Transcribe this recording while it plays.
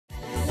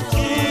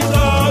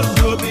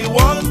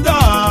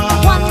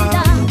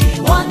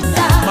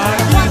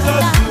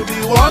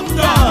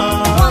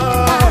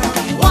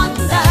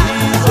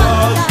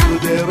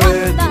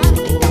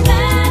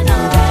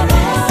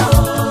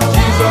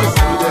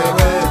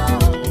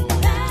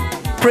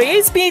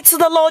Praise be to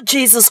the Lord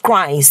Jesus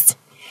Christ.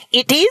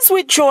 It is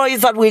with joy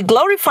that we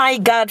glorify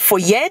God for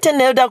yet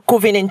another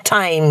covenant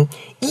time.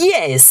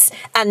 Yes,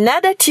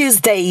 another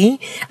Tuesday,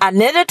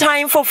 another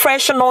time for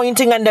fresh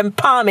anointing and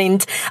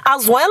empowerment,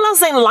 as well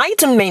as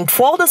enlightenment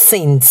for the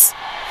saints.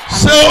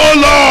 Say,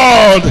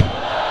 oh Lord,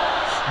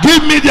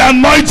 give me the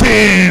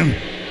anointing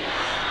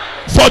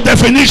for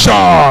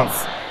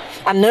definitions.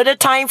 Another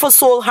time for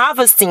soul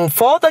harvesting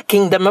for the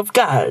kingdom of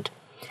God.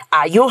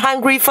 Are you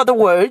hungry for the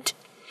word?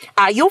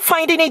 Are you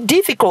finding it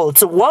difficult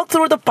to walk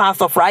through the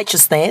path of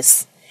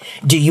righteousness?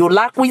 Do you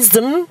lack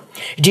wisdom?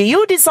 Do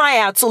you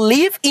desire to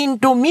live in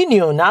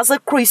dominion as a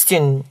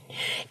Christian?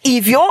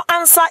 If your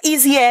answer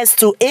is yes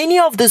to any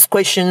of these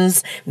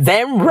questions,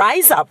 then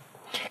rise up.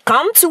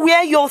 Come to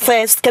where your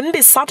thirst can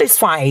be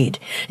satisfied.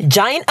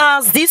 Join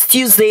us this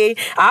Tuesday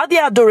at the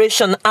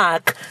Adoration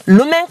Ark,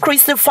 Lumen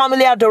Christi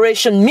Family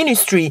Adoration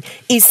Ministry,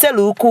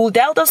 Issele-uku,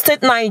 Delta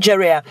State,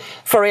 Nigeria,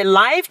 for a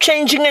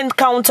life-changing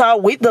encounter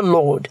with the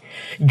Lord.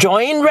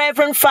 Join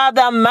Reverend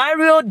Father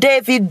Maryhill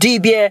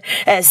Dibie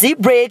as he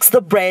breaks the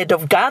bread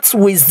of God's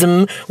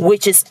wisdom,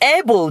 which is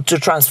able to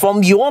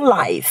transform your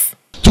life.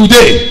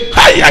 Today,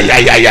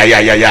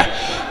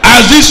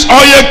 as this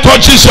oil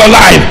touches your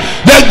life,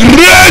 the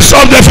grace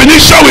of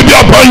definition will be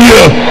upon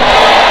you.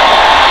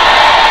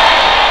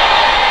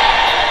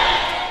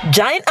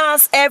 Join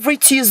us every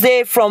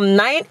Tuesday from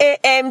 9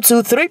 a.m.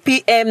 to 3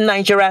 p.m.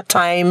 Nigeria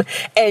time,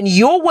 and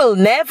you will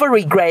never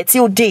regret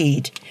you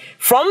did.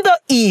 From the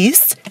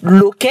east,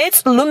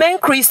 locate Lumen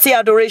Christi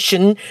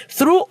Adoration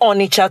through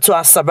Onitsha to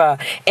Asaba,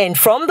 and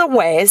from the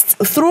west,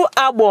 through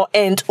Abo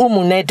and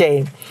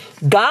Umunede.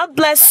 God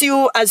bless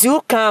you as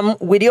you come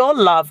with your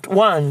loved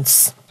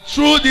ones.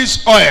 Through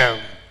this oil,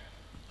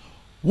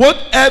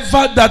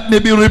 whatever that may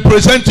be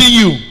representing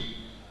you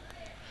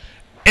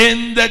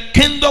in the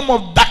kingdom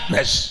of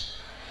darkness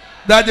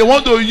that they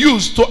want to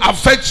use to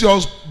affect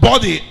your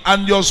body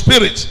and your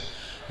spirit,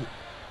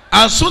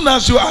 as soon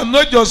as you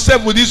anoint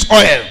yourself with this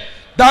oil,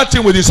 that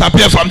thing will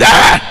disappear from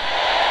there.